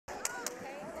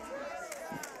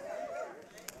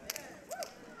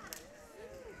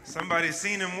Somebody's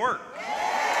seen him work.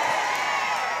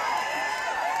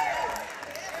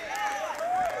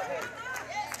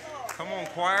 Come on,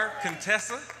 choir.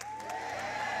 Contessa.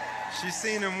 She's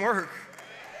seen him work.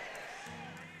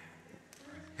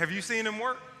 Have you seen him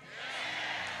work?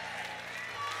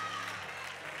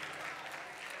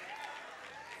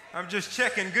 I'm just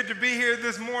checking. Good to be here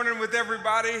this morning with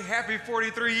everybody. Happy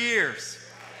 43 years.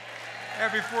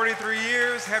 Happy 43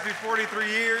 years. Happy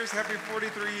 43 years. Happy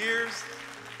 43 years.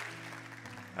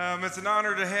 It's an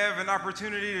honor to have an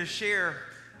opportunity to share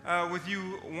with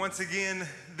you once again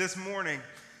this morning.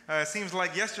 It seems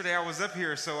like yesterday I was up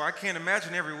here, so I can't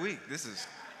imagine every week. This is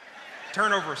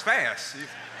turnover is fast.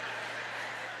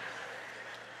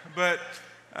 But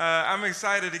I'm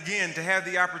excited again to have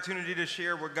the opportunity to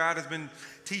share what God has been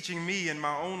teaching me in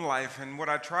my own life. And what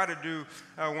I try to do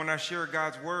when I share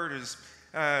God's word is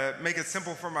make it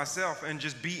simple for myself and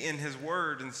just be in his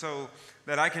word, and so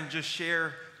that I can just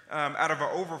share out of an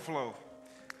overflow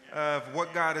of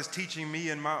what God is teaching me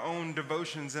in my own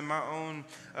devotions and my own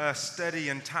study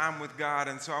and time with God.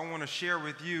 And so I want to share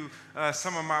with you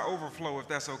some of my overflow, if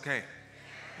that's okay.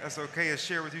 That's okay to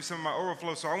share with you some of my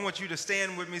overflow. So I want you to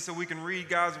stand with me so we can read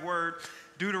God's word.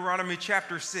 Deuteronomy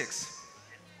chapter 6.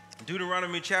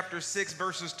 Deuteronomy chapter 6,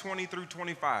 verses 20 through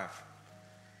 25.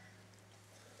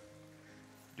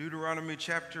 Deuteronomy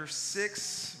chapter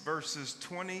 6, verses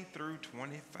 20 through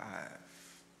 25.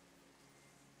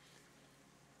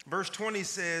 Verse 20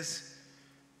 says,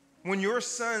 "When your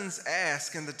sons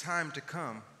ask in the time to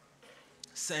come,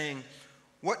 saying,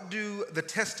 'What do the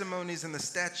testimonies and the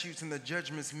statutes and the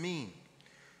judgments mean,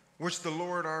 which the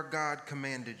Lord our God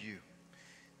commanded you?'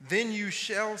 Then you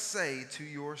shall say to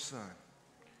your son,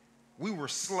 'We were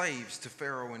slaves to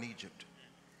Pharaoh in Egypt,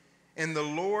 and the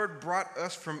Lord brought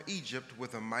us from Egypt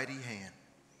with a mighty hand.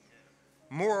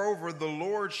 Moreover, the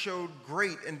Lord showed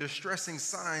great and distressing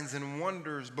signs and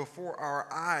wonders before our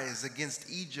eyes against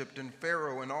Egypt and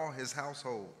Pharaoh and all his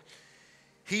household.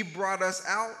 He brought us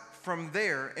out from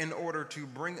there in order to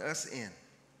bring us in,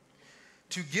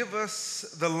 to give us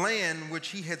the land which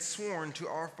he had sworn to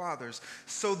our fathers.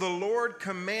 So the Lord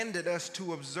commanded us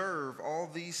to observe all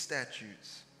these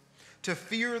statutes, to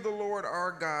fear the Lord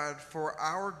our God for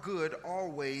our good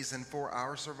always and for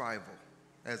our survival,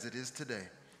 as it is today.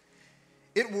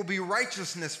 It will be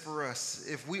righteousness for us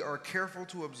if we are careful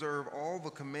to observe all the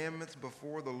commandments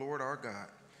before the Lord our God,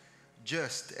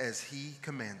 just as he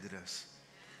commanded us.'"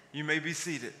 You may be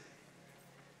seated.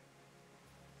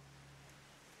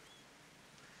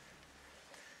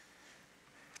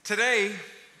 Today,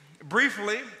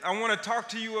 briefly, I want to talk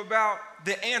to you about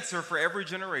the answer for every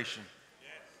generation.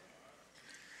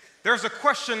 There's a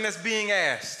question that's being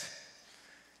asked.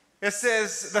 It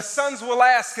says, "The sons will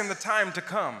ask in the time to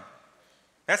come."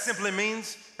 That simply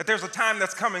means that there's a time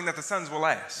that's coming that the sons will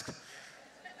ask.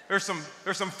 There's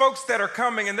some folks that are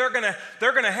coming, and they're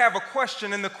gonna have a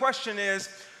question, and the question is,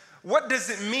 what does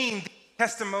it mean, the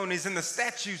testimonies and the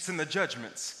statutes and the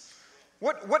judgments?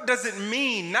 What does it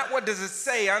mean? Not what does it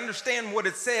say. I understand what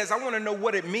it says. I want to know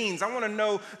what it means. I want to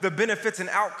know the benefits and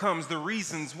outcomes, the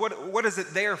reasons. What is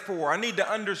it there for? I need to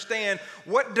understand,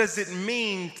 what does it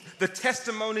mean, the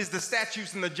testimonies, the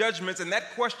statutes, and the judgments? And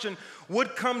that question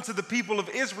would come to the people of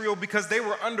Israel because they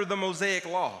were under the Mosaic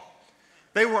law.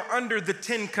 They were under the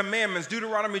 10 commandments.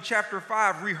 Deuteronomy chapter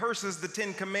 5 rehearses the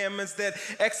 10 commandments that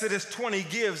Exodus 20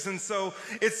 gives. And so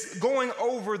it's going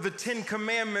over the 10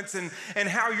 commandments and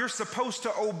how you're supposed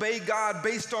to obey God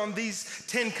based on these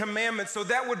 10 commandments. So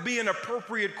that would be an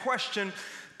appropriate question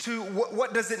to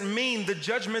what does it mean, the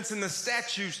judgments and the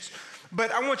statutes.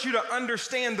 But I want you to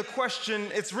understand the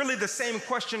question. It's really the same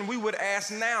question we would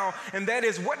ask now, and that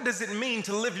is, what does it mean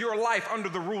to live your life under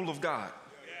the rule of God?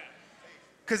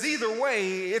 Because either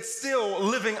way, it's still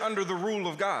living under the rule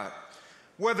of God.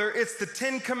 Whether it's the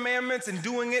 10 commandments and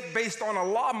doing it based on a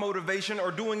law motivation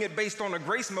or doing it based on a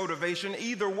grace motivation,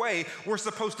 either way, we're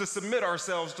supposed to submit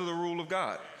ourselves to the rule of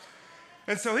God.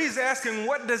 And so he's asking,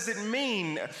 what does it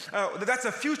mean? That's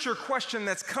a future question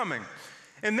that's coming.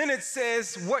 And then it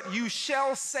says, what you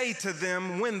shall say to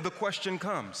them when the question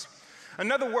comes.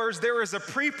 In other words, there is a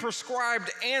pre-prescribed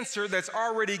answer that's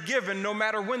already given no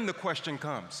matter when the question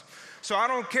comes. So I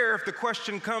don't care if the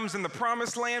question comes in the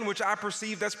promised land, which I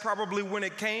perceive that's probably when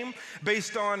it came,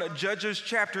 based on Judges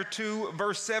chapter 2,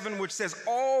 verse 7, which says,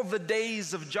 all the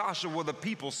days of Joshua the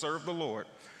people served the Lord.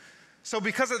 So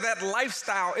because of that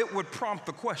lifestyle, it would prompt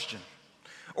the question.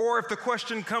 Or if the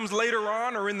question comes later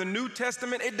on or in the New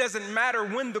Testament, it doesn't matter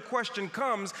when the question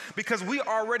comes because we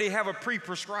already have a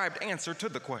pre-prescribed answer to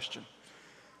the question.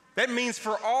 That means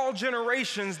for all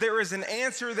generations, there is an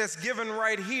answer that's given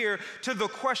right here to the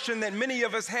question that many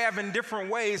of us have in different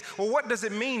ways. Well, what does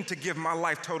it mean to give my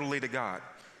life totally to God?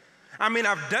 I mean,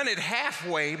 I've done it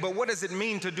halfway, but what does it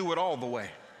mean to do it all the way?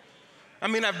 I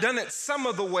mean, I've done it some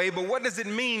of the way, but what does it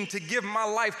mean to give my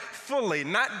life fully?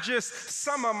 Not just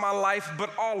some of my life,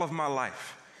 but all of my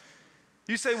life.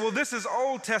 You say, well, this is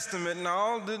Old Testament.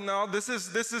 No, this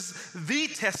is the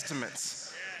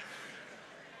Testaments.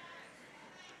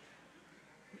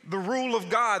 The rule of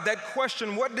God, that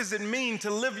question, what does it mean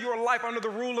to live your life under the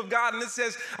rule of God? And it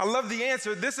says, I love the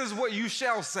answer, this is what you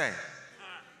shall say.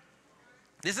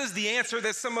 This is the answer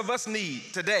that some of us need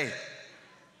today.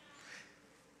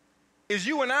 Is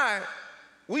you and I,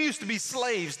 we used to be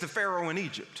slaves to Pharaoh in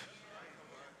Egypt.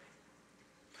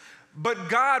 But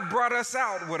God brought us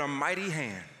out with a mighty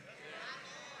hand.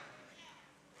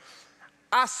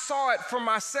 I saw it for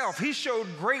myself. He showed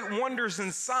great wonders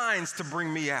and signs to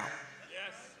bring me out.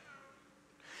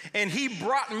 And he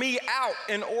brought me out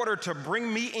in order to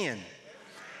bring me in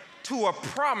to a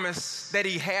promise that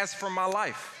he has for my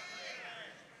life.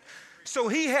 So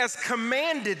he has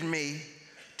commanded me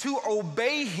to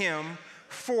obey him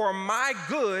for my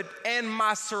good and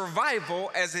my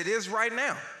survival as it is right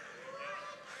now.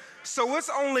 So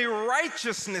it's only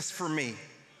righteousness for me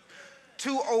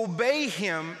to obey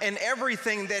him in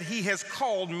everything that he has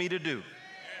called me to do.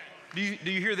 Do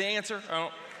you hear the answer?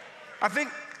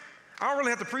 I don't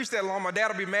really have to preach that long. My dad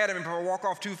will be mad at me if I walk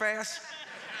off too fast.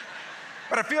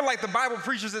 But I feel like the Bible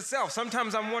preaches itself.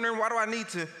 Sometimes I'm wondering, why do I need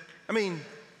to?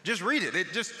 Just read it.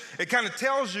 It kind of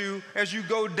tells you as you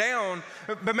go down,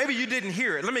 but maybe you didn't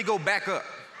hear it. Let me go back up.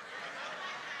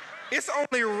 It's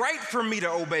only right for me to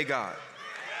obey God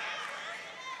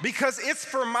because it's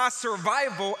for my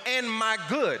survival and my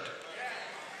good.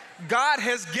 God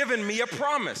has given me a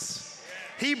promise.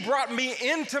 He brought me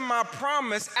into my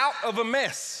promise out of a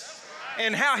mess.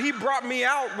 And how he brought me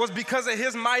out was because of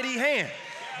his mighty hand.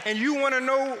 And you want to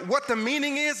know what the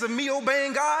meaning is of me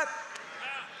obeying God?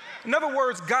 In other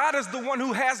words, God is the one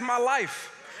who has my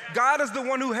life. God is the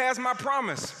one who has my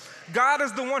promise. God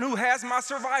is the one who has my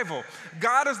survival.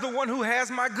 God is the one who has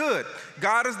my good.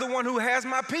 God is the one who has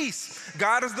my peace.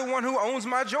 God is the one who owns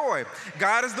my joy.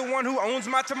 God is the one who owns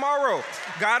my tomorrow.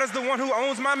 God is the one who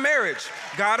owns my marriage.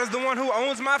 God is the one who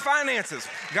owns my finances.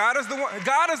 God is the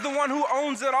one who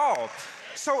owns it all.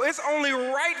 So it's only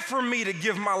right for me to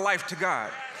give my life to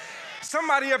God.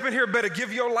 Somebody up in here better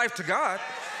give your life to God.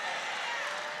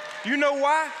 You know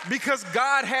why? Because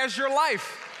God has your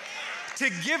life. To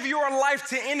give your life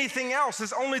to anything else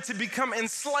is only to become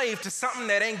enslaved to something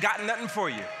that ain't got nothing for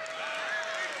you.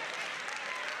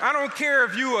 I don't care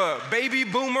if you a baby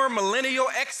boomer, millennial,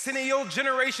 exennial,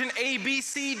 generation A, B,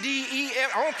 C, D, E,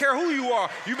 F. I don't care who you are.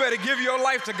 You better give your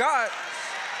life to God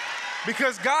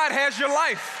because God has your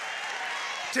life.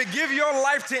 To give your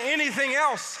life to anything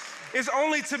else is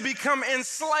only to become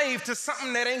enslaved to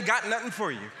something that ain't got nothing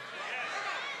for you.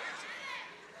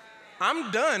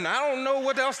 I'm done. I don't know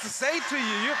what else to say to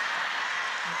you.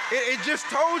 It just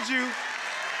told you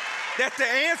that the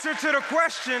answer to the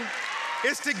question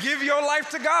is to give your life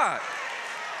to God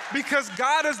because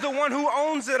God is the one who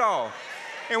owns it all.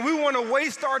 And we want to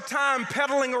waste our time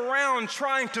pedaling around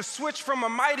trying to switch from a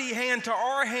mighty hand to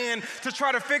our hand to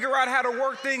try to figure out how to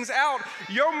work things out.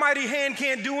 Your mighty hand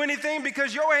can't do anything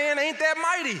because your hand ain't that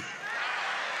mighty.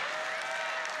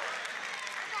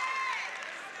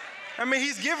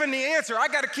 He's given the answer. I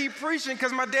got to keep preaching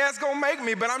because my dad's going to make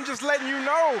me, but I'm just letting you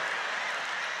know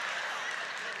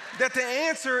that the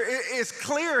answer is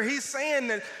clear. He's saying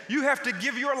that you have to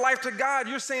give your life to God.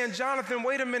 You're saying, Jonathan,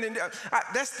 wait a minute.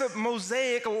 That's the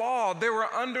Mosaic law. They were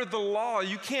under the law.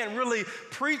 You can't really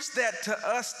preach that to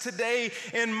us today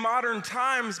in modern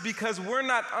times because we're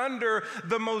not under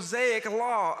the Mosaic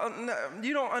law.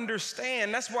 You don't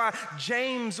understand. That's why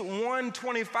James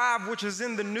 1:25, which is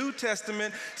in the New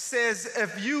Testament, says,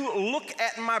 if you look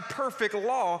at my perfect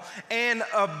law and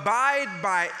abide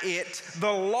by it,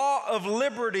 the law of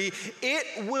liberty,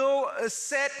 it will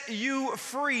set you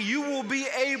free. You will be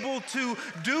able to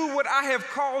do what I have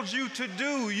called you to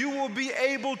do. You will be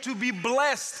able to be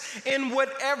blessed in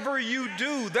whatever you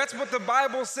do. That's what the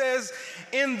Bible says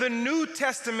in the New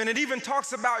Testament. It even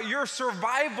talks about your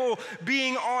survival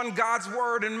being on God's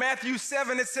word. In Matthew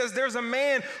 7, it says there's a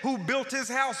man who built his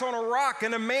house on a rock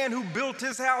and a man who built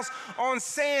his house on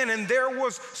sand, and there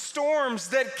was storms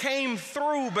that came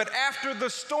through, but after the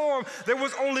storm, there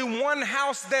was only one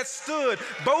house that stood.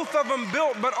 Both of them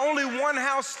built, but only one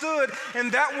house stood,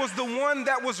 and that was the one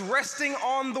that was resting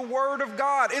on the word of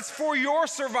God. It's for your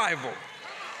survival.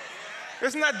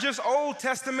 It's not just Old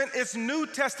Testament, it's New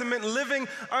Testament living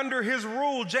under his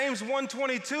rule. James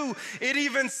 1:22, it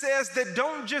even says that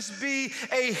don't just be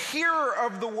a hearer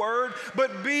of the word,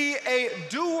 but be a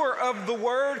doer of the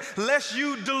word, lest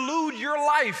you delude your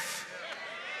life.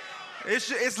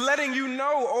 It's letting you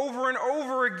know over and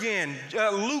over again.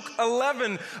 Luke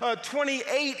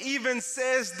 11:28 even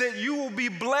says that you will be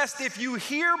blessed if you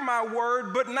hear my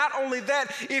word, but not only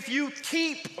that, if you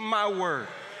keep my word.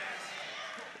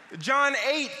 John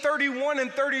 8:31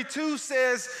 and 32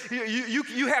 says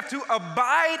you have to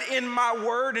abide in my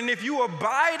word, and if you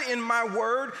abide in my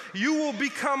word, you will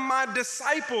become my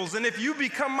disciples. And if you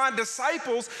become my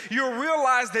disciples, you'll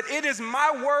realize that it is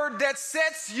my word that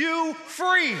sets you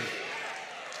free.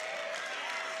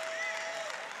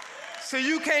 So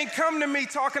you can't come to me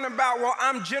talking about, well,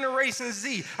 I'm Generation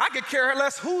Z. I could care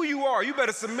less who you are. You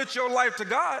better submit your life to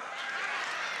God.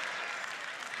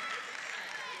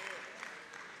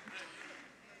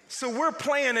 So we're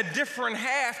playing a different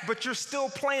half, but you're still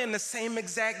playing the same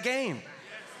exact game.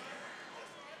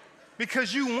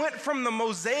 Because you went from the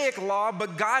Mosaic law,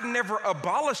 but God never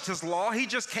abolished his law. He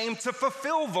just came to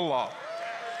fulfill the law.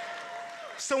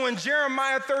 So in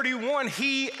Jeremiah 31,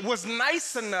 he was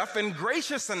nice enough and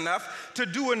gracious enough to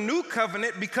do a new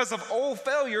covenant because of old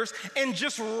failures and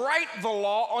just write the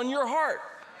law on your heart,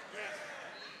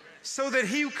 so that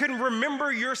he can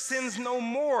remember your sins no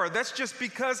more. That's just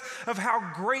because of how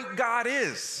great God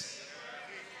is.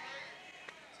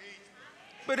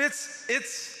 But it's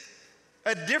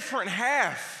a different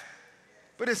half,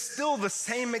 but it's still the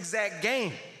same exact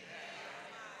game.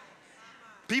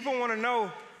 People want to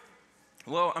know,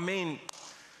 well, I mean,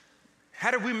 how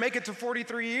did we make it to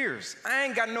 43 years? I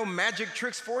ain't got no magic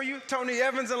tricks for you. Tony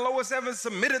Evans and Lois Evans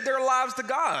submitted their lives to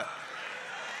God.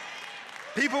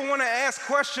 People want to ask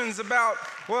questions about,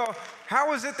 well,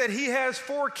 how is it that he has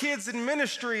 4 kids in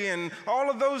ministry and all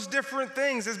of those different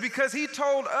things? It's because he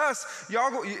told us, y'all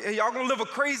gonna live a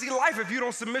crazy life if you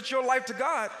don't submit your life to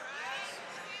God.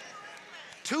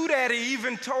 Two Daddy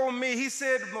even told me, he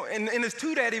said, in his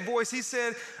Two Daddy voice, he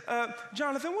said,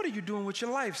 Jonathan, what are you doing with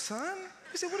your life, son?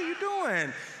 He said, what are you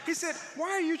doing? He said,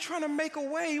 why are you trying to make a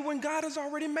way when God has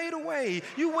already made a way?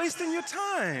 You're wasting your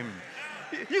time.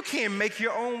 You can't make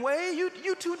your own way.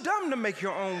 You too dumb to make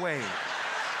your own way.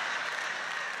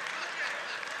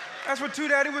 That's what Two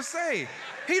Daddy would say.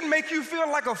 He'd make you feel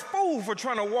like a fool for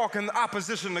trying to walk in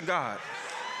opposition to God.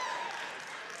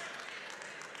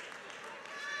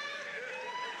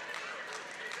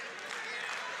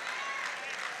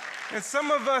 And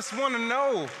some of us want to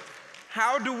know,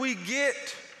 how do we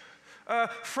get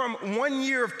from 1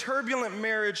 year of turbulent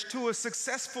marriage to a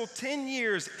successful 10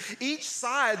 years? Each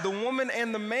side, the woman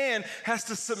and the man, has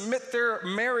to submit their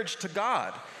marriage to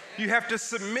God. You have to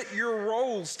submit your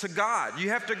roles to God. You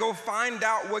have to go find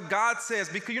out what God says.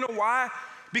 Because you know why?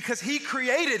 Because he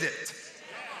created it.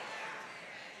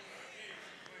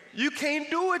 You can't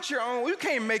do it your own. You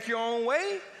can't make your own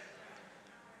way.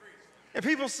 And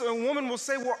a woman will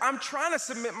say, well, I'm trying to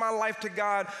submit my life to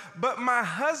God, but my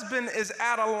husband is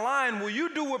out of line. Will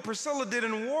you do what Priscilla did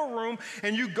in War Room,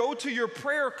 and you go to your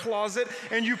prayer closet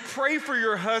and you pray for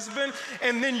your husband,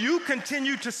 and then you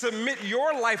continue to submit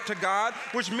your life to God,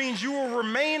 which means you will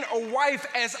remain a wife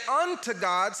as unto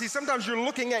God. See, sometimes you're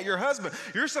looking at your husband.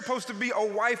 You're supposed to be a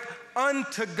wife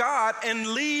unto God and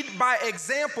lead by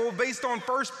example based on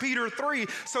 1 Peter 3,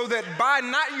 so that by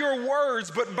not your words,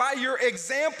 but by your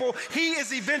example, he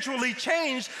is eventually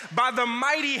changed by the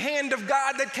mighty hand of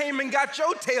God that came and got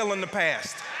your tail in the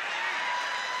past.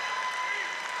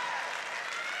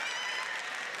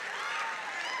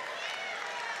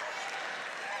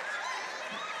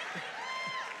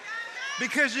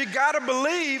 Because you got to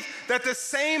believe that the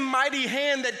same mighty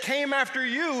hand that came after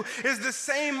you is the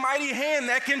same mighty hand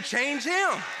that can change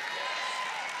him.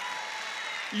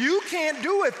 You can't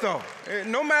do it though.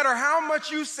 No matter how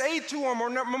much you say to him, or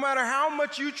no matter how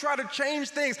much you try to change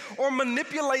things or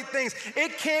manipulate things,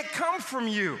 it can't come from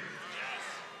you.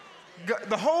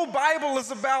 The whole Bible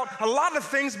is about a lot of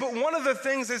things, but one of the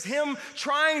things is him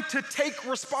trying to take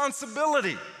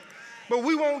responsibility, but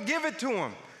we won't give it to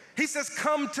him. He says,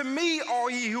 come to me, all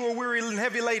ye who are weary and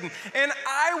heavy laden, and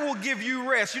I will give you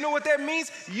rest. You know what that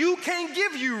means? You can't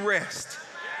give you rest.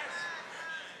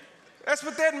 That's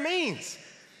what that means.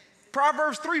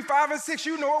 Proverbs 3, 5, and 6,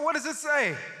 you know it. What does it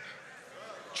say?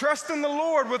 Trust in the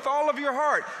Lord with all of your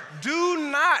heart.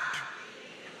 Do not,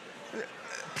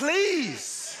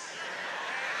 please,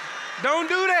 don't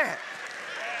do that.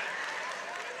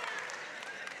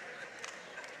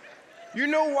 You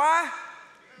know why?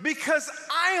 Because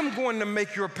I am going to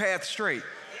make your path straight.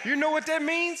 You know what that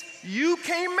means? You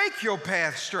can't make your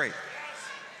path straight.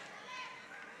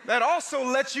 that also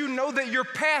lets you know that your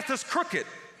path is crooked.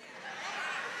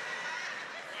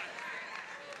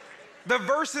 The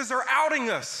verses are outing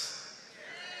us.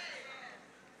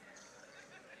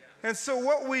 And so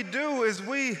what we do is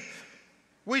we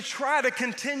try to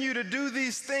continue to do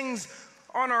these things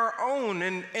on our own,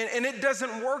 and it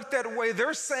doesn't work that way.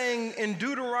 They're saying in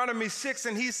Deuteronomy 6,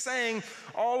 and he's saying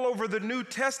all over the New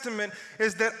Testament,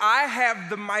 is that I have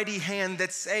the mighty hand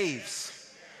that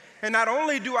saves. And not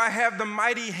only do I have the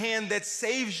mighty hand that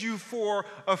saves you for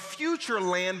a future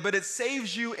land, but it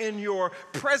saves you in your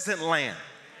present land.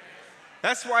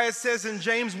 That's why it says in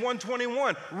James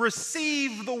 1:21,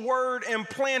 receive the word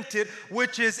implanted,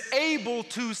 which is able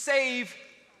to save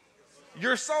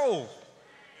your soul.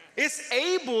 It's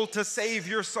able to save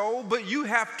your soul, but you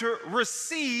have to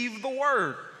receive the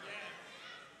word.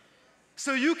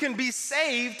 So you can be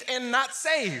saved and not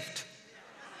saved.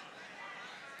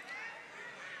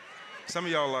 Some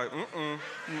of y'all are like,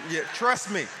 yeah, trust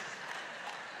me.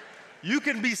 You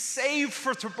can be saved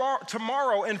for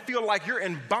tomorrow and feel like you're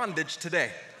in bondage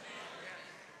today.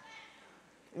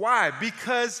 Why?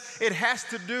 Because it has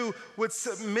to do with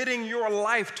submitting your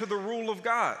life to the rule of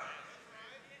God.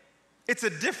 It's a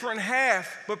different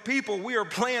half, but people, we are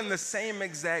playing the same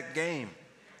exact game.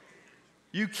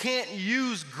 You can't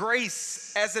use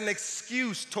grace as an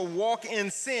excuse to walk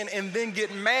in sin and then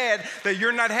get mad that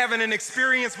you're not having an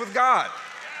experience with God.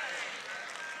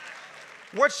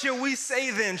 What shall we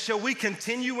say then? Shall we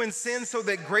continue in sin so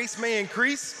that grace may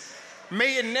increase?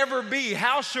 May it never be.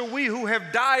 How shall we who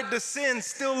have died to sin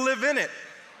still live in it?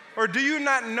 Or do you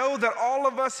not know that all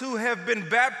of us who have been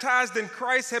baptized in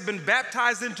Christ have been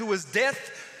baptized into his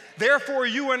death? Therefore,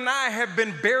 you and I have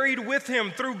been buried with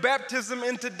him through baptism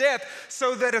into death,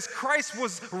 so that as Christ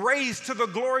was raised to the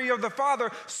glory of the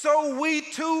Father, so we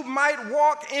too might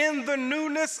walk in the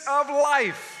newness of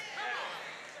life.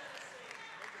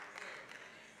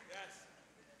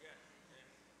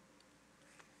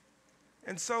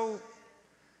 And so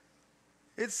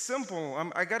it's simple.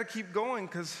 I got to keep going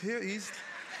because he's.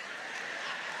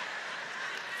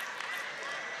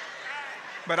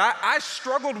 But I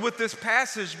struggled with this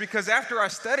passage because after I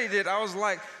studied it, I was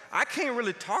like, I can't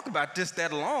really talk about this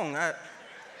that long. I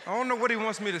don't know what he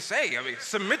wants me to say. I mean,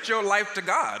 submit your life to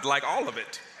God, like all of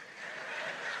it.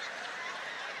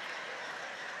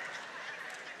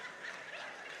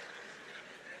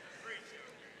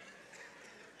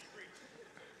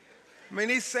 I mean,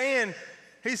 he's saying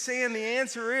the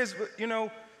answer is, you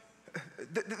know,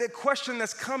 the question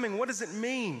that's coming, what does it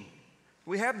mean?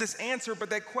 We have this answer,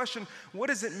 but that question, what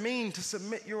does it mean to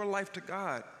submit your life to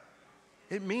God?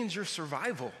 It means your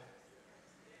survival.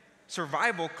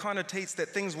 Survival connotates that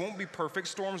things won't be perfect,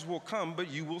 storms will come, but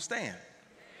you will stand.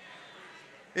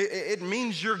 It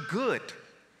means you're good.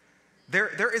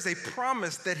 There is a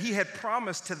promise that he had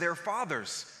promised to their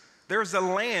fathers. There's a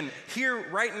land here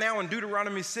right now in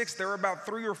Deuteronomy 6, they're about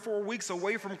 3 or 4 weeks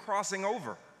away from crossing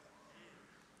over.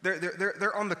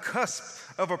 They're on the cusp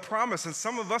of a promise, and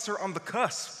some of us are on the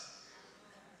cusp.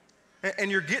 And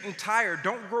you're getting tired.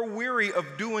 Don't grow weary of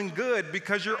doing good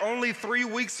because you're only 3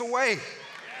 weeks away.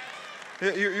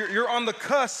 You're on the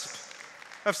cusp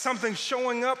of something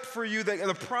showing up for you,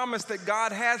 the promise that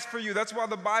God has for you. That's why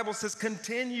the Bible says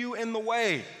continue in the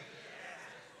way,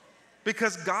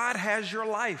 because God has your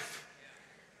life.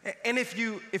 And if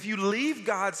you leave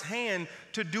God's hand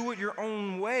to do it your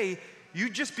own way, you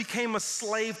just became a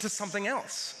slave to something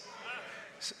else.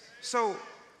 So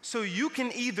you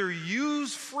can either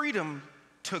use freedom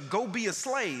to go be a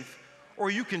slave,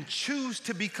 or you can choose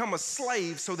to become a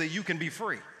slave so that you can be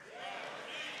free.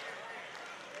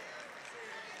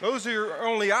 Those are your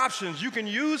only options. You can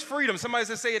use freedom. Somebody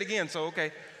said, say it again, so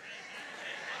okay.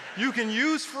 You can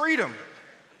use freedom,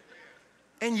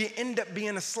 and you end up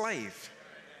being a slave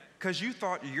because you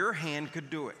thought your hand could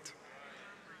do it.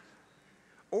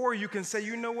 Or you can say,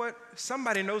 you know what?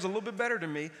 Somebody knows a little bit better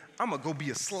than me. I'm going to go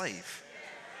be a slave.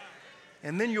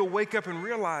 And then you'll wake up and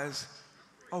realize,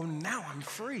 oh, now I'm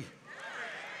free.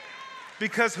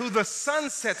 Because who the Son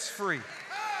sets free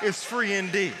is free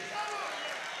indeed.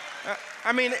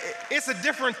 I mean, it's a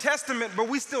different testament, but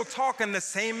we still talking the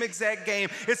same exact game.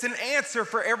 It's an answer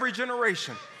for every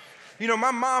generation. You know,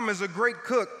 my mom is a great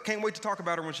cook. Can't wait to talk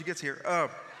about her when she gets here.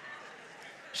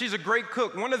 She's a great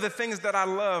cook. One of the things that I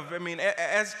love, I mean,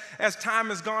 as time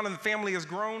has gone and the family has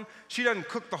grown, she doesn't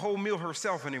cook the whole meal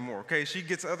herself anymore, okay? She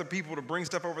gets other people to bring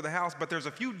stuff over the house, but there's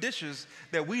a few dishes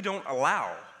that we don't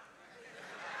allow.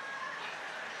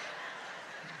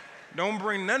 Don't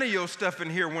bring none of your stuff in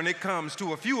here when it comes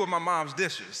to a few of my mom's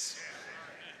dishes.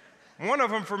 One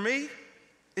of them for me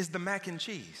is the mac and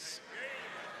cheese.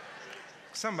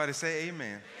 Somebody say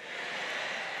amen.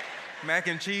 Mac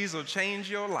and cheese will change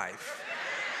your life.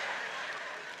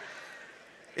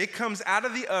 It comes out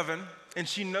of the oven, and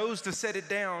she knows to set it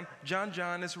down.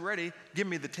 John, it's ready. Give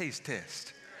me the taste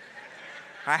test.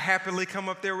 I happily come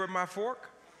up there with my fork.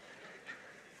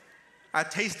 I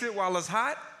taste it while it's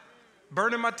hot,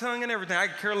 burning my tongue and everything. I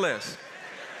could care less.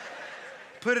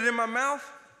 Put it in my mouth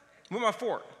with my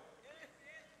fork.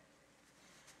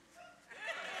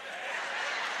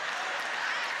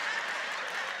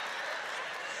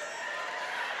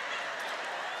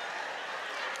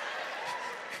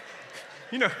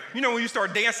 You know when you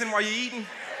start dancing while you're eating?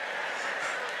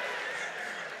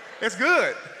 It's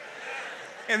good.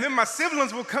 And then my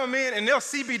siblings will come in and they'll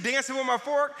see me dancing with my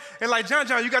fork and like, John,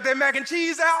 you got that mac and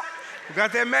cheese out? We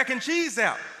got that mac and cheese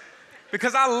out.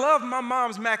 Because I love my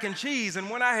mom's mac and cheese, and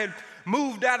when I had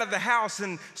moved out of the house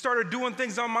and started doing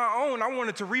things on my own, I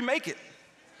wanted to remake it.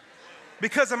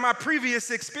 Because of my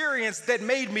previous experience that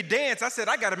made me dance, I said,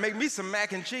 I gotta make me some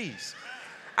mac and cheese.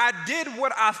 I did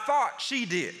what I thought she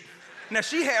did. Now,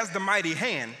 she has the mighty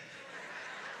hand,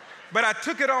 but I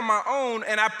took it on my own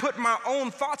and I put my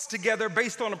own thoughts together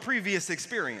based on a previous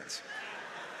experience.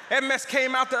 That mess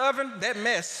came out the oven,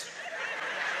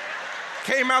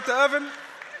 came out the oven.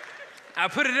 I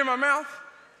put it in my mouth.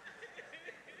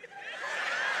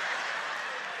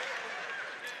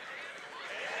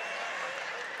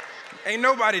 Ain't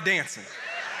nobody dancing.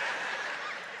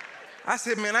 I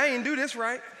said, man, I ain't do this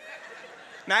right.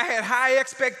 Now, I had high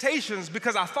expectations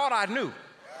because I thought I knew.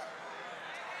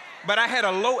 But I had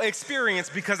a low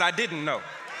experience because I didn't know.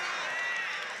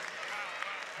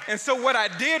 And so what I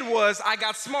did was I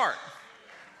got smart.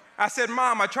 I said,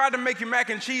 Mom, I tried to make you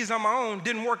mac and cheese on my own,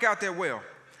 didn't work out that well.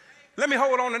 Let me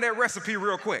hold on to that recipe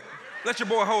real quick. Let your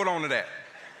boy hold on to that.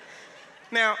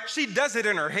 Now, she does it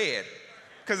in her head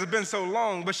because it's been so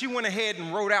long, but she went ahead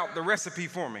and wrote out the recipe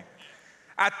for me.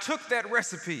 I took that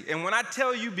recipe, and when I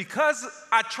tell you, because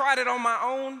I tried it on my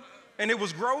own and it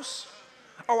was gross,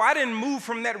 I didn't move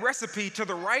from that recipe to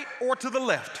the right or to the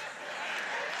left.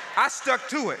 I stuck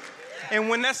to it. And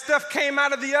when that stuff came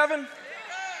out of the oven,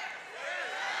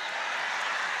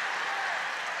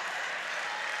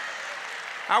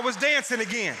 I was dancing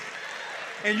again.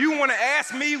 And you want to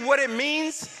ask me what it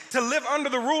means to live under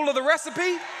the rule of the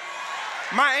recipe?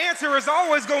 My answer is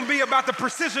always going to be about the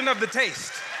precision of the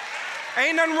taste.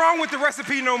 Ain't nothing wrong with the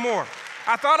recipe no more.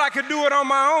 I thought I could do it on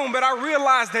my own, but I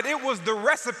realized that it was the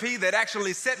recipe that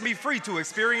actually set me free to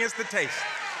experience the taste.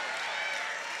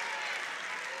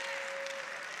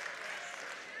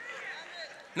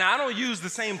 Now, I don't use the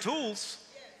same tools.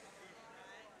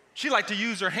 She liked to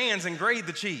use her hands and grate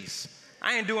the cheese.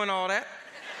 I ain't doing all that.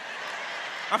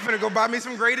 I'm finna go buy me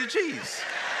some grated cheese.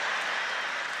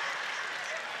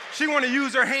 She want to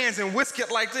use her hands and whisk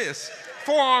it like this.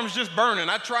 Forearms just burning.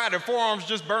 I tried it, forearms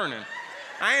just burning.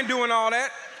 I ain't doing all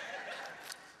that.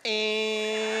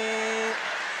 And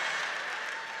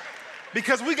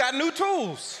because we got new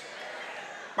tools.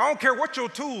 I don't care what your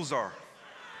tools are.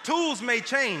 Tools may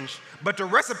change, but the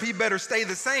recipe better stay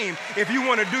the same if you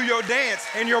want to do your dance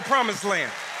in your promised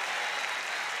land.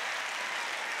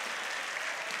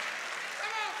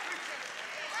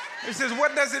 He says,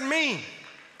 what does it mean?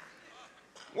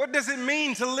 What does it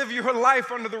mean to live your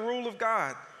life under the rule of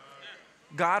God?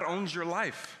 God owns your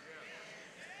life.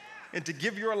 And to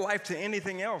give your life to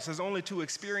anything else is only to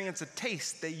experience a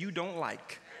taste that you don't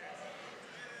like.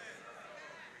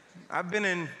 I've been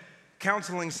in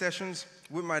counseling sessions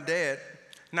with my dad,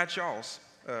 not y'all's.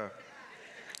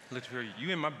 You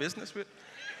in my business with?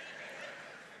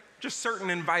 Just certain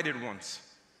invited ones.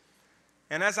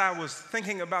 And as I was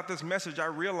thinking about this message, I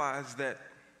realized that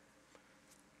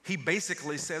he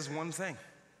basically says one thing.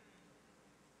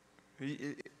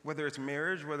 Whether it's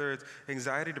marriage, whether it's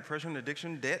anxiety, depression,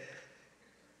 addiction, debt,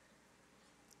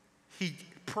 he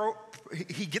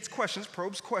gets questions,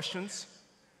 probes questions,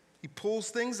 he pulls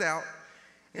things out,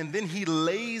 and then he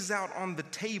lays out on the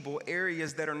table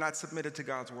areas that are not submitted to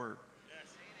God's word.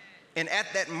 And at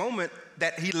that moment,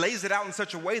 that he lays it out in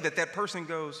such a way that that person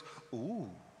goes, ooh,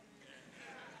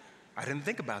 I didn't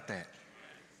think about that.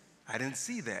 I didn't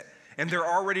see that. And they're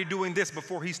already doing this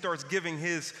before he starts giving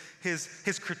his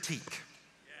critique.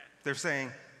 They're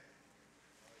saying,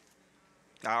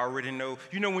 I already know.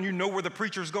 You know when you know where the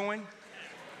preacher's going?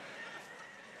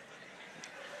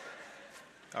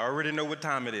 I already know what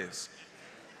time it is.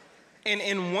 And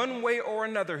in one way or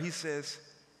another, he says,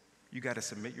 you got to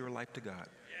submit your life to God.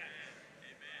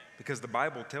 Because the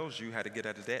Bible tells you how to get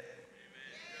out of debt.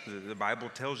 The Bible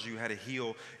tells you how to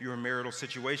heal your marital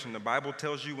situation. The Bible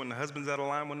tells you when the husband's out of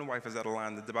line, when the wife is out of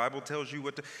line. The Bible tells you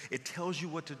it tells you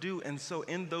what to do. And so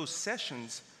in those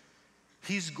sessions,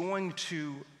 he's going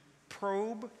to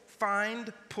probe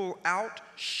find, pull out,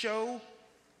 show,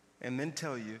 and then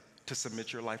tell you to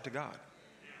submit your life to God.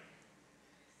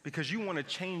 Because you want to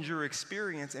change your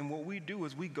experience, and what we do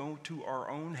is we go to our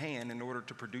own hand in order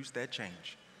to produce that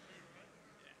change.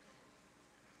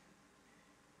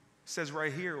 It says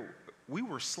right here, we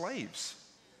were slaves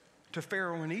to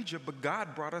Pharaoh in Egypt, but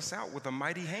God brought us out with a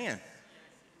mighty hand.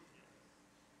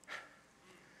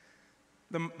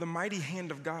 The mighty hand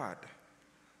of God.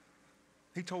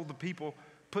 He told the people,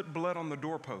 put blood on the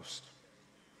doorpost.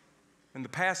 In the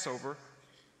Passover,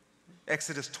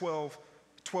 Exodus 12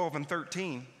 and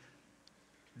 13,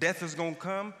 death is going to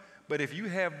come, but if you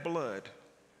have blood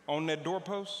on that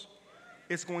doorpost,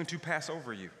 it's going to pass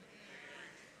over you.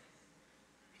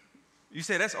 You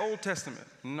say, that's Old Testament.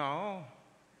 No.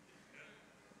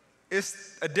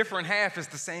 It's a different half, it's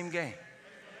the same game.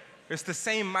 It's the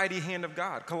same mighty hand of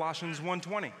God, Colossians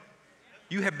 1:20.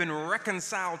 You have been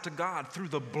reconciled to God through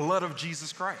the blood of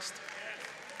Jesus Christ.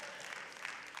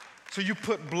 So you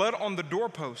put blood on the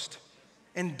doorpost,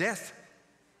 and death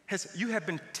you have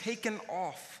been taken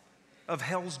off of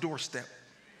hell's doorstep.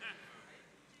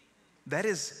 That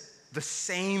is the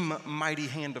same mighty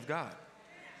hand of God.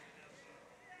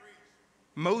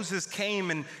 Moses came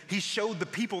and he showed the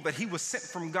people that he was sent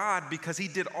from God because he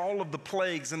did all of the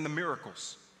plagues and the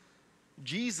miracles.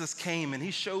 Jesus came and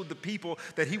he showed the people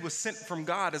that he was sent from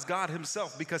God as God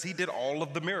himself because he did all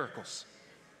of the miracles.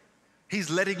 He's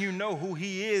letting you know who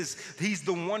he is. He's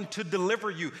the one to deliver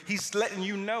you. He's letting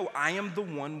you know, I am the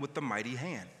one with the mighty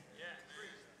hand.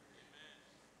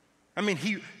 I mean,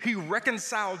 he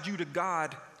reconciled you to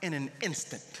God in an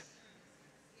instant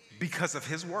because of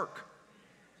his work.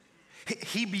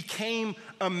 He became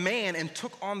a man and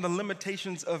took on the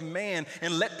limitations of man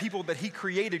and let people that he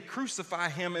created crucify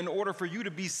him in order for you to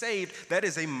be saved. That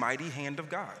is a mighty hand of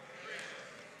God.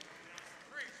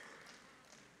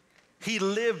 He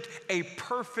lived a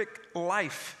perfect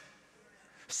life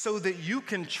so that you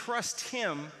can trust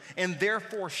him and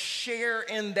therefore share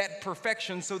in that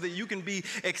perfection so that you can be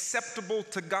acceptable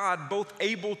to God, both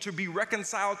able to be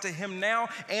reconciled to him now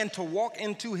and to walk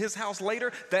into his house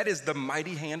later. That is the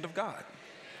mighty hand of God.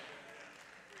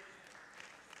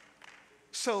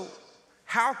 So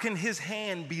how can his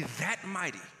hand be that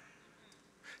mighty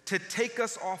to take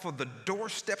us off of the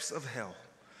doorsteps of hell,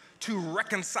 to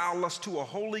reconcile us to a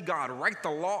holy God, write the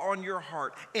law on your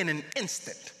heart in an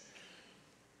instant?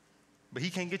 But he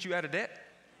can't get you out of debt.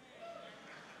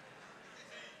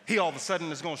 He all of a sudden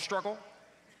is going to struggle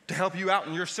to help you out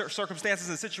in your circumstances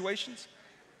and situations.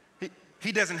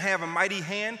 He doesn't have a mighty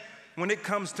hand when it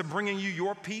comes to bringing you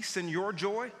your peace and your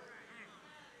joy.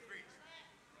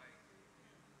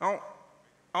 I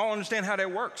don't understand how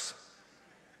that works.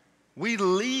 We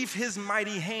leave his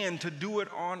mighty hand to do it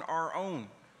on our own.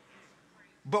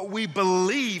 But we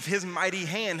believe his mighty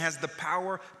hand has the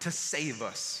power to save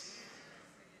us.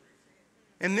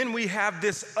 And then we have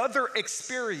this other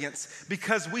experience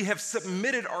because we have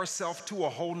submitted ourselves to a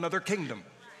whole nother kingdom.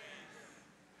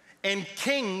 And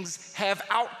kings have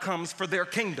outcomes for their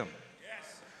kingdom.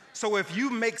 So if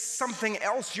you make something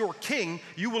else your king,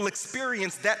 you will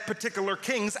experience that particular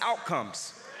king's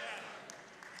outcomes,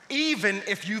 even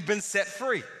if you've been set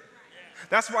free.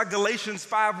 That's why Galatians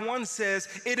 5:1 says,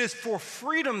 it is for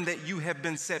freedom that you have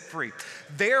been set free.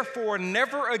 Therefore,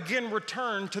 never again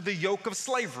return to the yoke of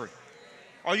slavery.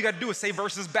 All you got to do is say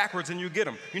verses backwards and you get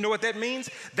them. You know what that means?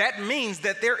 That means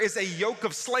that there is a yoke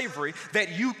of slavery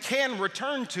that you can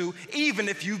return to even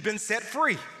if you've been set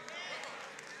free.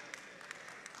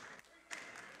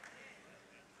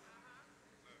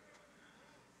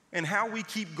 And how we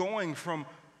keep going from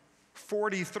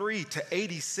 43 to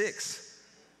 86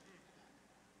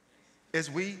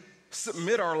 as we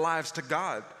submit our lives to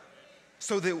God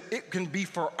so that it can be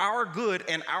for our good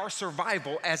and our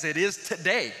survival as it is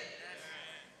today.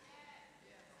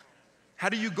 How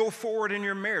do you go forward in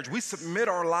your marriage? We submit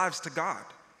our lives to God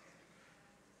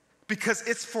because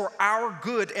it's for our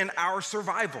good and our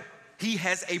survival. He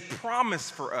has a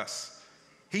promise for us.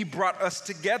 He brought us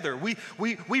together.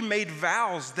 We made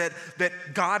vows that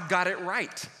God got it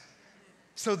right.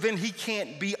 So then he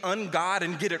can't be ungod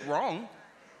and get it wrong.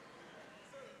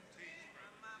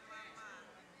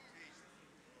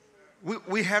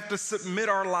 We have to submit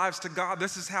our lives to God.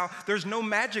 This is how, there's no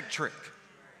magic trick.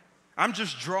 I'm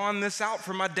just drawing this out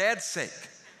for my dad's sake.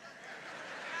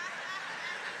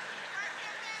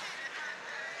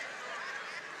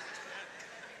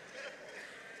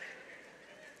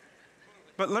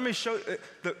 But let me show you,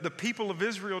 the people of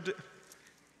Israel,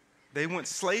 they went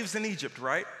slaves in Egypt,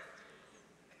 right?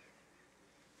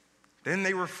 Then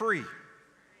they were free.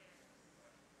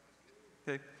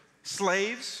 Okay.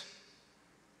 Slaves,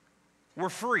 were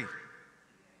free.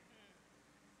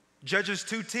 Judges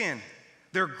 2:10,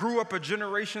 there grew up a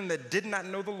generation that did not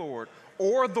know the Lord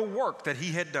or the work that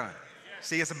he had done.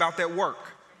 See, it's about that work.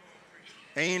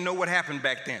 They didn't know what happened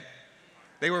back then.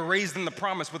 They were raised in the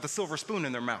promise with a silver spoon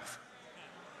in their mouth.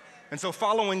 And so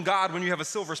following God when you have a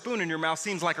silver spoon in your mouth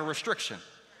seems like a restriction.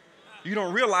 You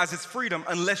don't realize it's freedom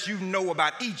unless you know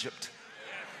about Egypt.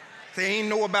 They ain't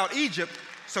know about Egypt,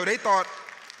 so they thought,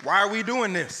 why are we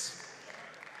doing this?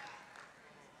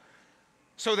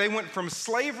 So they went from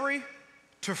slavery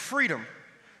to freedom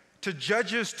to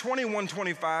Judges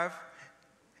 21:25,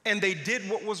 and they did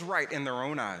what was right in their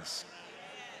own eyes.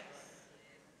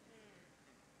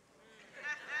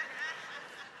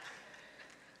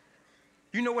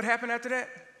 You know what happened after that?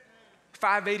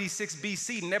 586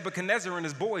 BC, Nebuchadnezzar and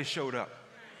his boys showed up.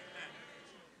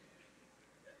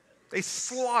 They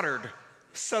slaughtered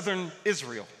southern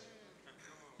Israel,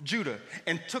 Judah,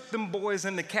 and took them boys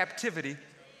into captivity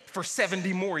for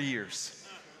 70 more years.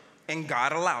 And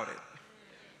God allowed it.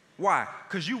 Why?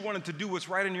 Because you wanted to do what's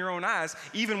right in your own eyes,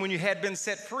 even when you had been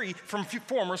set free from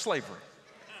former slavery.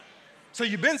 So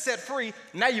you've been set free,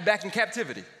 now you're back in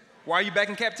captivity. Why are you back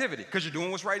in captivity? Because you're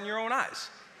doing what's right in your own eyes.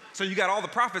 So you got all the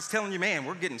prophets telling you, man,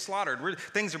 we're getting slaughtered.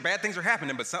 Things are bad, things are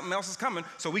happening, but something else is coming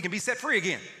so we can be set free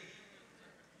again.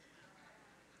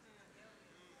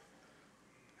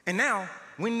 And now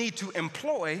we need to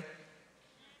employ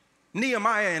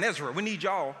Nehemiah and Ezra. We need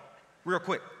y'all real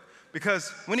quick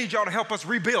because we need y'all to help us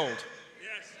rebuild.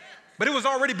 Yes. But it was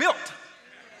already built.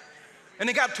 And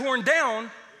it got torn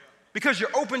down because you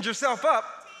opened yourself up,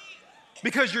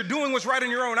 because you're doing what's right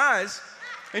in your own eyes,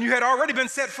 and you had already been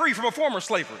set free from a former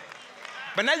slavery.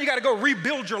 But now you got to go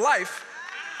rebuild your life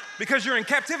because you're in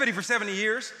captivity for 70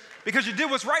 years, because you did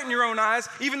what's right in your own eyes,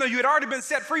 even though you had already been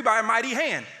set free by a mighty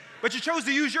hand. But you chose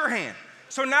to use your hand.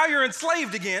 So now you're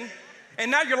enslaved again,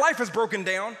 and now your life is broken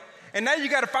down, and now you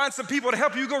got to find some people to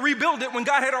help you go rebuild it when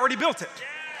God had already built it.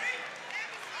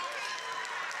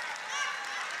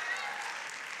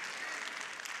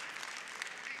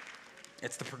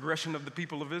 It's the progression of the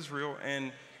people of Israel,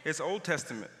 and it's Old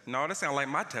Testament. No, that sounds like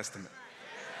my testament.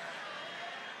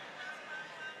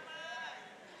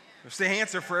 It's the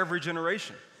answer for every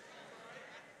generation.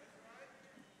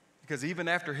 Because even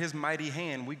after his mighty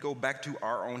hand, we go back to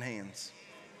our own hands.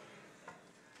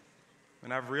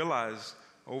 And I've realized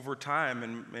over time,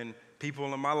 and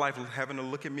people in my life having to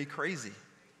look at me crazy,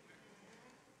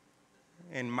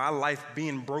 and my life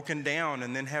being broken down,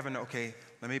 and then having, okay,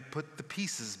 let me put the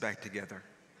pieces back together.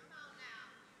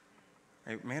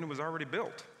 Hey, man, it was already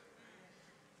built.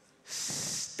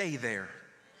 Stay there.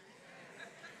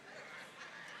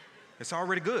 It's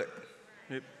already good.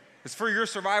 It's for your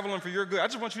survival and for your good. I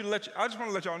just want to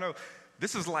let y'all know,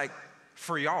 this is like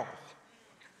for y'all.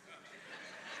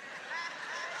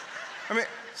 I mean,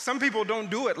 some people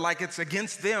don't do it like it's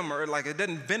against them or like it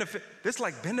doesn't benefit. This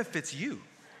like benefits you.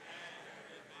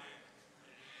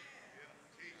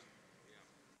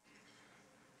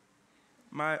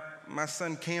 My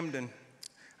son Camden,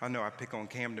 I know I pick on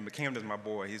Camden, but Camden's my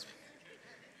boy.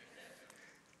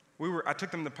 I took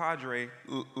them to Padre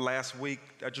last week.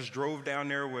 I just drove down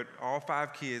there with all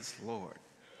 5 kids. Lord.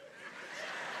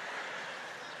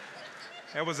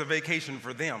 That was a vacation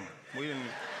for them. Me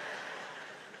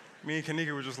and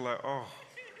Kanika were just like, oh,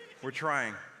 we're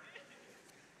trying.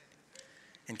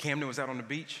 And Camden was out on the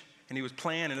beach, and he was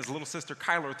playing, and his little sister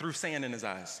Kyler threw sand in his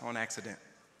eyes on accident.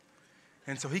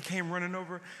 And so he came running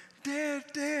over,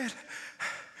 Dad,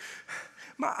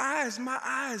 my eyes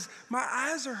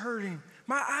are hurting.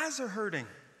 My eyes are hurting.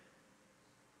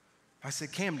 I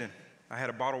said, Camden, I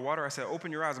had a bottle of water. I said,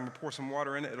 open your eyes. I'm going to pour some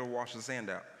water in it. It'll wash the sand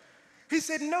out. He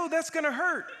said, no, that's going to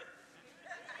hurt.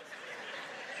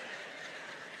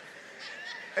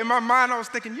 In my mind, I was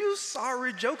thinking, you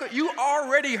sorry joker. You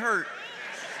already hurt.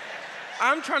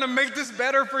 I'm trying to make this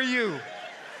better for you.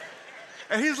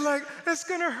 And he's like, that's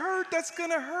going to hurt. That's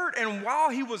going to hurt. And while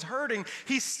he was hurting,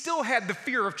 he still had the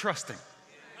fear of trusting.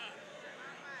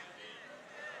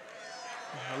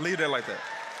 I'll leave that like that.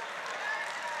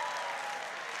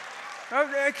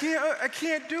 I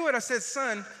can't do it. I said,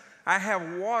 son, I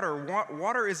have water.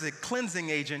 Water is a cleansing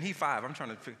agent. He 5. I'm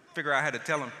trying to figure out how to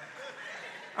tell him.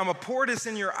 I'm going to pour this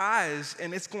in your eyes,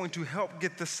 and it's going to help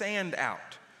get the sand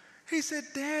out. He said,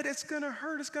 Dad, it's going to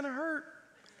hurt. It's going to hurt.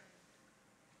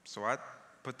 So I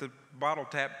put the bottle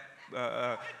cap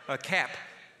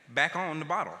back on the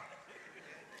bottle.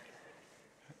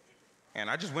 And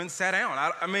I just went and sat down.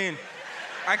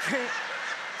 I can't.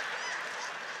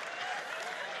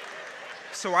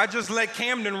 So I just let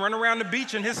Camden run around the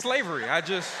beach in his slavery.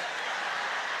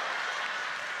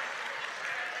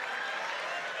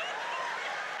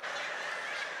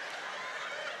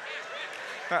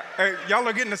 Y'all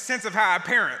are getting a sense of how I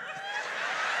parent.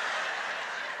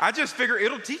 I just figure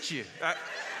it'll teach you.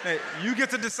 You get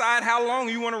to decide how long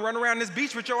you want to run around this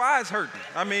beach with your eyes hurting.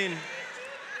 I mean,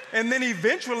 and then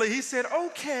eventually he said,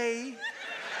 okay,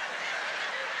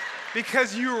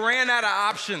 because you ran out of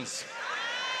options.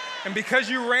 And because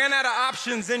you ran out of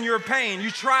options in your pain,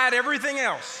 you tried everything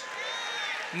else.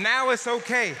 Now it's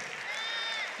okay.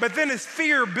 But then his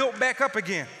fear built back up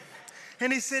again.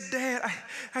 And he said, Dad,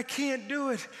 I can't do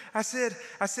it. I said,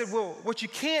 well, what you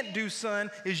can't do,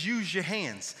 son, is use your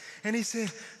hands. And he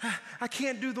said, I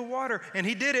can't do the water. And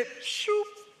he did it. Shoop.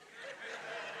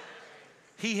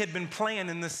 He had been playing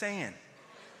in the sand.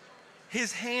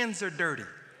 His hands are dirty.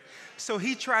 So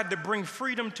he tried to bring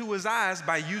freedom to his eyes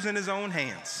by using his own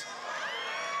hands.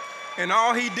 And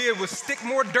all he did was stick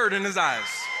more dirt in his eyes.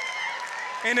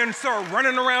 And then start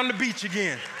running around the beach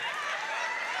again.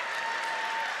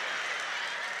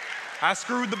 I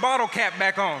screwed the bottle cap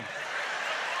back on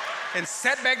and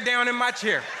sat back down in my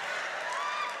chair.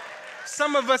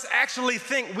 Some of us actually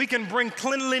think we can bring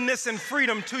cleanliness and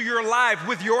freedom to your life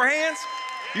with your hands.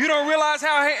 You don't realize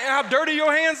how dirty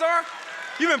your hands are?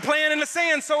 You've been playing in the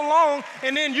sand so long,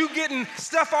 and then you getting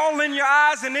stuff all in your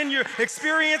eyes and in your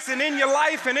experience and in your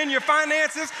life and in your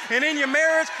finances and in your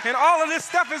marriage, and all of this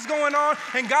stuff is going on,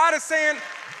 and God is saying,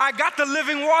 I got the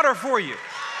living water for you.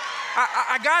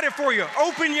 I got it for you.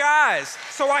 Open your eyes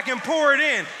so I can pour it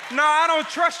in. No, I don't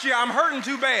trust you. I'm hurting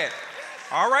too bad.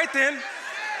 All right then.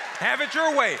 Have it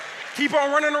your way. Keep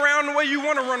on running around the way you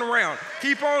want to run around.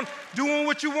 Keep on doing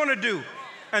what you want to do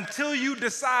until you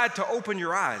decide to open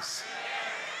your eyes,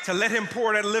 to let him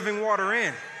pour that living water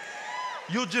in.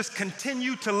 You'll just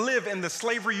continue to live in the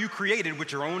slavery you created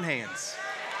with your own hands.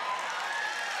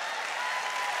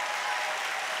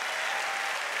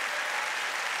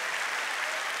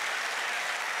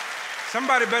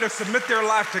 Somebody better submit their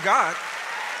life to God,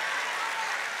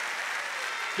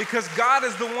 because God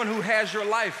is the one who has your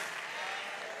life.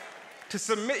 To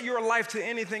submit your life to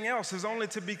anything else is only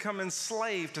to become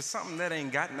enslaved to something that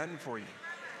ain't got nothing for you.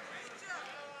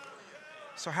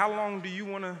 So how long do you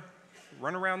want to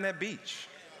run around that beach?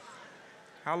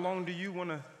 How long do you want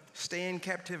to stay in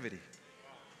captivity?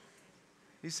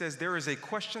 He says there is a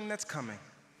question that's coming.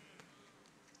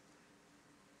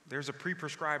 There's a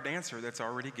pre-prescribed answer that's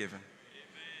already given.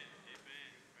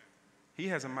 He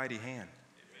has a mighty hand.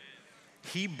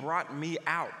 He brought me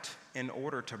out in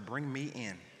order to bring me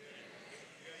in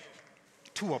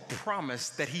to a promise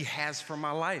that he has for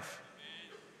my life.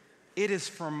 It is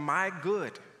for my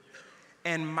good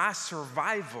and my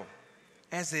survival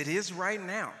as it is right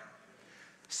now.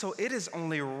 So it is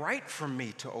only right for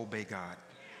me to obey God.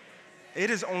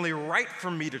 It is only right for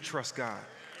me to trust God.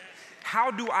 How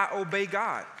do I obey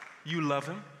God? You love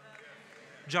him.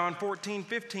 John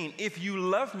 14:15, if you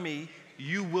love me,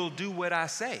 you will do what I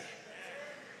say.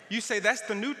 You say, that's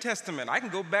the New Testament. I can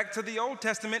go back to the Old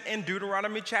Testament in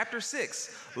Deuteronomy chapter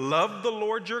 6. Love the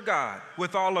Lord your God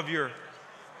with all of your.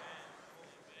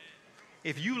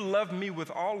 If you love me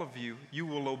with all of you, you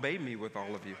will obey me with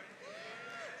all of you.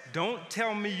 Don't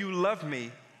tell me you love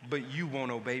me, but you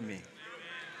won't obey me.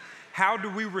 How do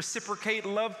we reciprocate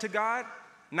love to God?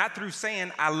 Not through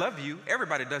saying, I love you.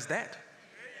 Everybody does that.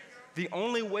 The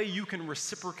only way you can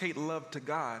reciprocate love to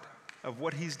God of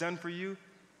what he's done for you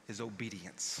is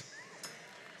obedience.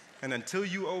 And until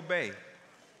you obey,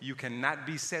 you cannot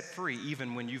be set free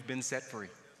even when you've been set free.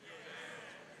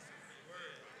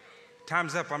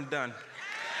 Time's up, I'm done.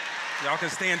 Y'all can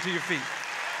stand to your feet.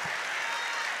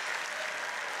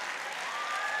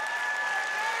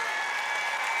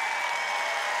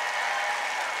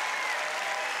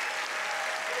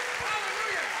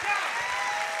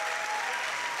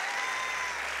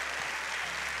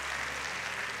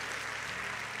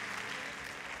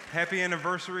 Happy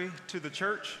anniversary to the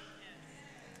church.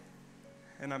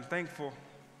 And I'm thankful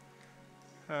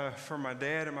for my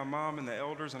dad and my mom and the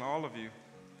elders and all of you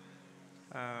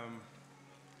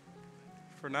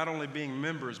for not only being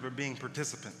members, but being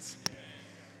participants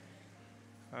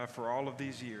for all of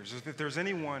these years. If there's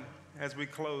anyone, as we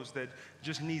close, that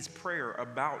just needs prayer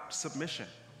about submission,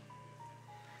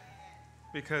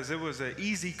 because it was an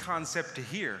easy concept to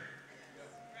hear,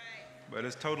 but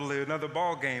it's totally another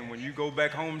ball game when you go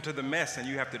back home to the mess and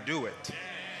you have to do it.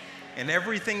 And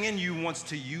everything in you wants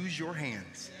to use your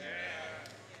hands.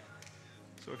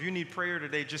 So if you need prayer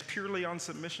today, just purely on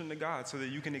submission to God so that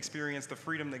you can experience the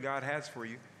freedom that God has for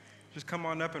you, just come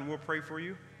on up and we'll pray for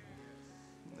you.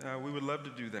 We would love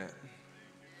to do that.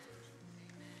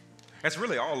 That's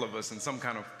really all of us in some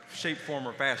kind of shape, form,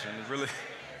 or fashion. It's really.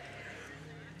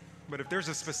 But if there's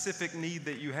a specific need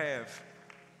that you have,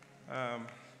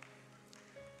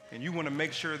 and you want to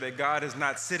make sure that God is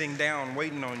not sitting down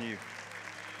waiting on you.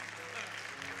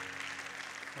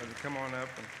 Brother, come on up.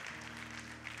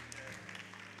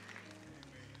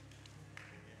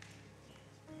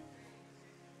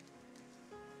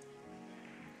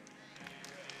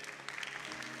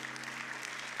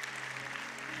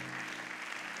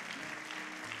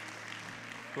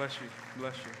 Bless you,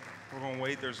 bless you. We're going to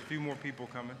wait. There's a few more people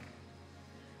coming.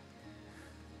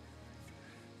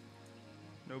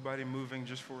 Nobody moving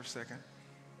just for a second.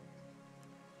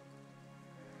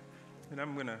 And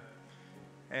I'm going to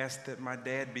ask that my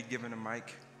dad be given a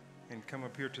mic and come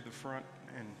up here to the front.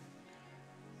 And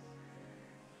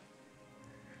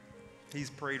he's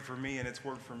prayed for me and it's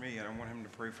worked for me, and I want him to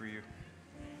pray for you.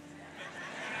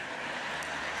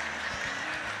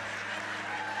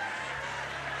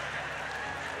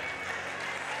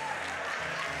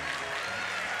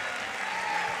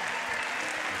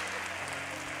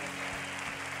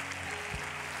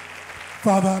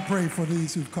 Father, I pray for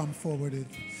these who've come forward,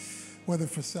 whether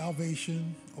for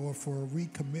salvation or for a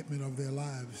recommitment of their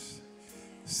lives.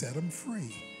 Set them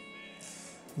free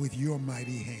with your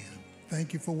mighty hand.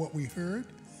 Thank you for what we heard.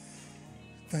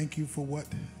 Thank you for what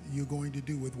you're going to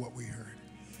do with what we heard.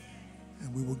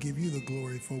 And we will give you the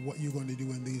glory for what you're going to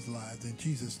do in these lives. In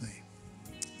Jesus' name,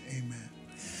 amen.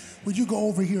 Would you go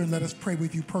over here and let us pray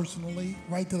with you personally?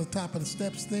 Right to the top of the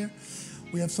steps there.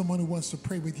 We have someone who wants to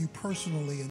pray with you personally.